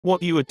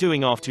What you are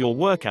doing after your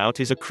workout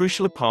is a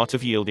crucial part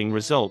of yielding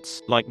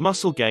results, like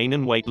muscle gain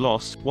and weight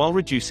loss, while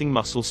reducing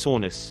muscle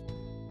soreness.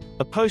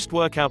 A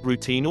post-workout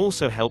routine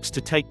also helps to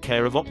take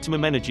care of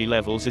optimum energy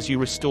levels as you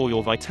restore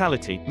your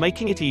vitality,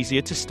 making it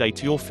easier to stay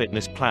to your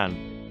fitness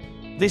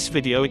plan. This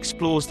video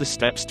explores the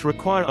steps to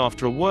require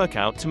after a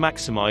workout to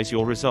maximize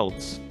your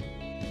results.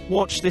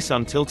 Watch this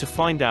until to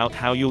find out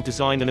how you'll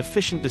design an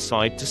efficient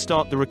decide to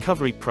start the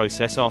recovery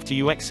process after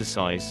you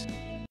exercise.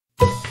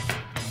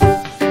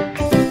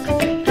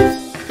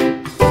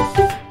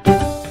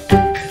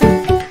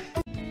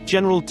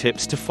 General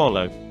tips to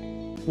follow.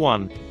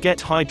 1. Get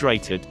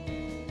hydrated.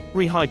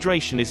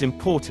 Rehydration is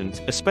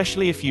important,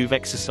 especially if you've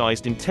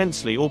exercised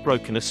intensely or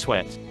broken a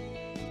sweat.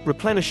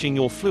 Replenishing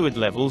your fluid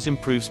levels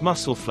improves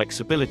muscle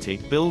flexibility,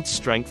 builds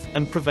strength,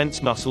 and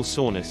prevents muscle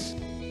soreness.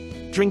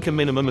 Drink a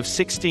minimum of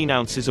 16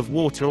 ounces of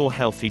water or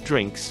healthy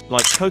drinks,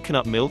 like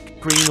coconut milk,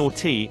 green or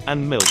tea,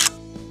 and milk.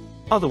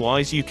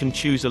 Otherwise, you can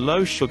choose a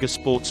low-sugar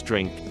sports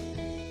drink.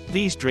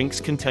 These drinks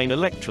contain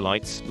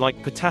electrolytes,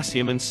 like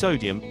potassium and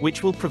sodium,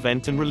 which will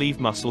prevent and relieve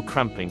muscle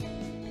cramping.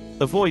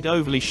 Avoid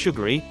overly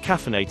sugary,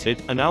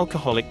 caffeinated, and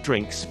alcoholic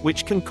drinks,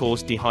 which can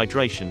cause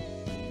dehydration.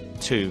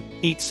 2.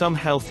 Eat some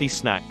healthy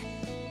snack.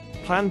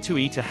 Plan to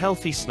eat a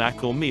healthy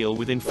snack or meal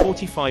within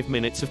 45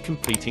 minutes of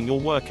completing your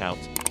workout.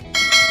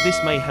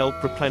 This may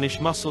help replenish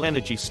muscle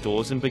energy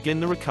stores and begin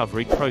the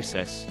recovery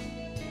process.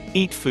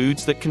 Eat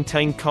foods that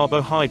contain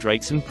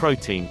carbohydrates and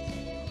protein.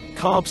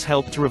 Carbs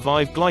help to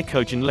revive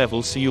glycogen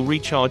levels so you'll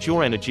recharge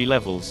your energy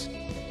levels.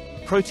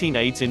 Protein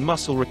aids in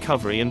muscle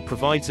recovery and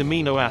provides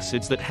amino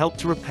acids that help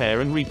to repair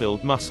and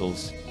rebuild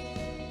muscles.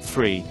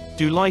 3.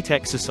 Do light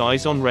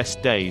exercise on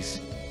rest days.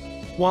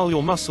 While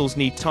your muscles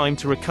need time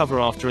to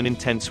recover after an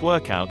intense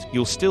workout,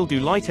 you'll still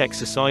do light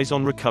exercise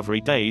on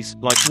recovery days,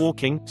 like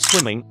walking,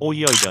 swimming, or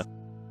yoga.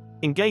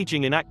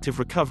 Engaging in active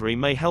recovery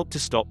may help to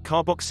stop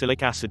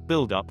carboxylic acid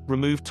buildup,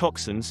 remove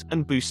toxins,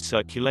 and boost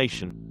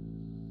circulation.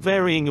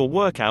 Varying your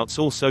workouts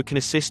also can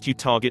assist you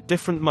target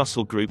different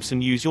muscle groups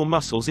and use your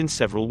muscles in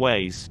several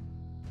ways.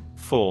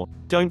 4.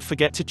 Don't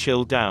forget to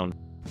chill down.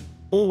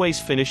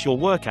 Always finish your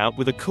workout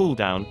with a cool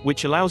down,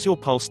 which allows your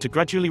pulse to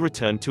gradually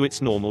return to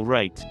its normal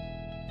rate.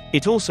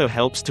 It also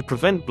helps to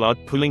prevent blood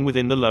pooling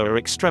within the lower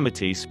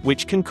extremities,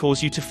 which can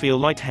cause you to feel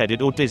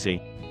lightheaded or dizzy.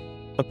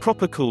 A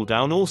proper cool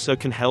down also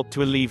can help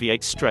to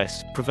alleviate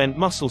stress, prevent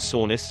muscle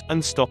soreness,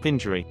 and stop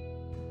injury.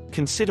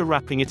 Consider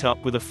wrapping it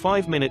up with a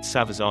 5-minute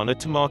savasana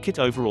to mark it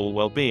overall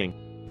well-being.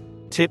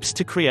 Tips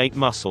to create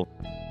muscle.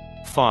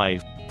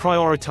 5.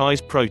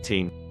 Prioritize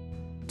protein.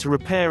 To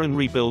repair and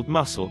rebuild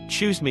muscle,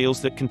 choose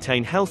meals that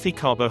contain healthy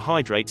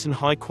carbohydrates and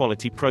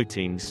high-quality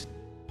proteins.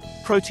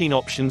 Protein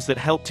options that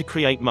help to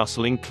create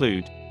muscle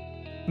include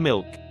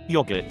milk,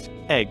 yogurt,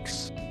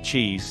 eggs,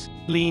 cheese,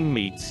 lean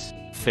meats,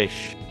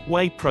 fish,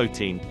 whey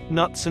protein,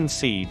 nuts and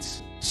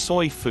seeds,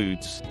 soy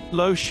foods,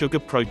 low-sugar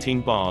protein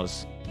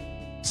bars.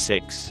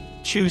 6.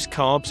 Choose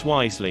carbs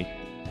wisely.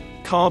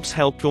 Carbs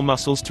help your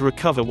muscles to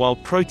recover while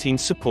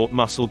proteins support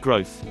muscle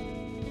growth.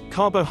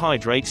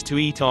 Carbohydrates to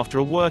eat after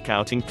a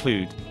workout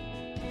include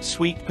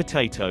sweet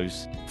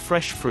potatoes,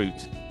 fresh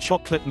fruit,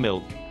 chocolate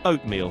milk,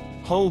 oatmeal,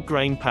 whole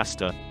grain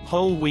pasta,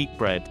 whole wheat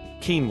bread,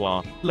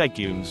 quinoa,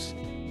 legumes.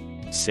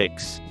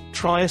 6.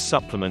 Try a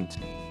supplement.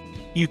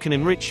 You can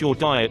enrich your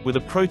diet with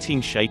a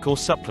protein shake or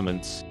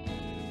supplements.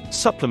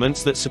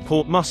 Supplements that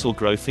support muscle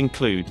growth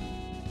include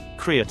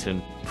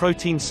creatine,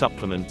 protein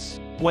supplements,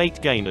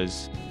 weight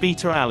gainers,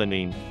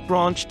 beta-alanine,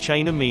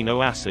 branched-chain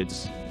amino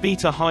acids,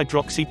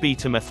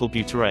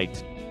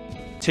 beta-hydroxy-beta-methylbutyrate.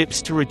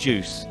 Tips to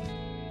reduce.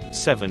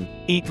 7.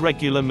 Eat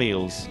regular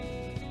meals.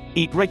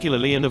 Eat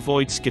regularly and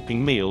avoid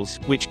skipping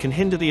meals, which can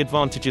hinder the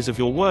advantages of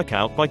your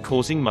workout by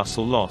causing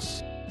muscle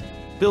loss.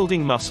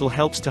 Building muscle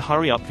helps to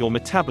hurry up your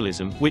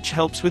metabolism, which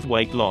helps with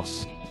weight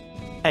loss.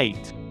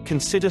 8.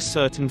 Consider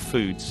certain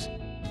foods.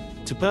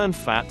 To burn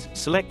fat,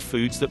 select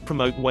foods that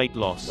promote weight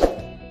loss.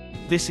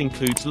 This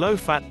includes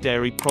low-fat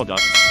dairy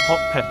products, hot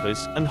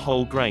peppers, and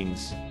whole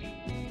grains.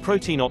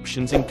 Protein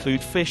options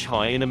include fish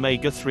high in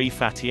omega-3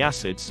 fatty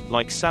acids,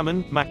 like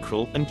salmon,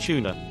 mackerel, and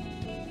tuna.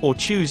 Or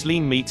choose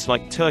lean meats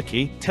like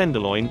turkey,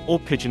 tenderloin, or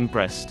pigeon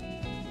breast.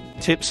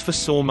 Tips for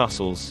sore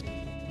muscles.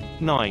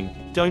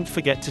 9. Don't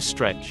forget to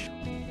stretch.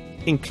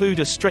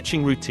 Include a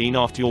stretching routine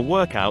after your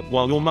workout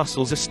while your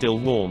muscles are still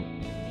warm.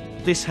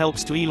 This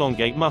helps to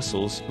elongate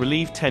muscles,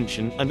 relieve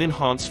tension, and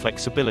enhance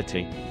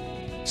flexibility.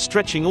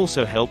 Stretching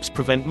also helps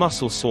prevent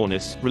muscle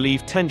soreness,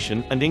 relieve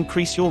tension, and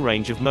increase your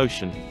range of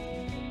motion.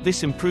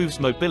 This improves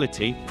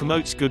mobility,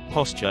 promotes good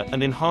posture,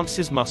 and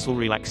enhances muscle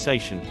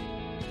relaxation.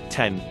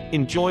 10.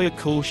 Enjoy a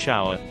cool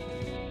shower.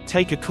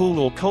 Take a cool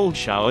or cold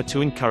shower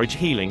to encourage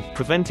healing,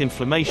 prevent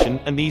inflammation,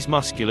 and ease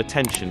muscular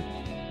tension.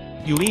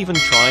 You'll even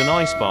try an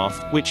ice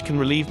bath, which can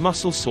relieve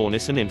muscle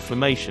soreness and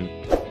inflammation.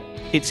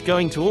 It's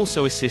going to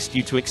also assist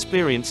you to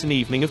experience an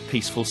evening of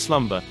peaceful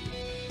slumber.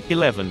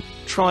 11.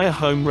 Try a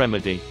home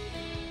remedy.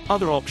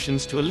 Other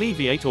options to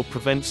alleviate or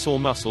prevent sore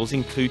muscles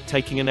include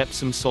taking an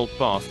Epsom salt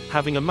bath,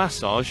 having a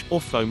massage,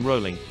 or foam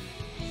rolling.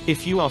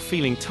 If you are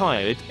feeling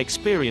tired,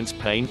 experience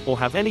pain, or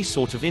have any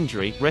sort of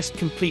injury, rest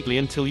completely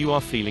until you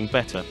are feeling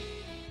better.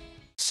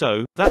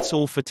 So, that's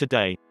all for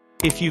today.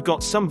 If you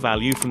got some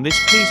value from this,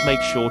 please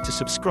make sure to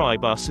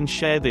subscribe us and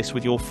share this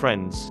with your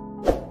friends.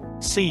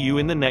 See you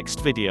in the next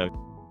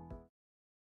video.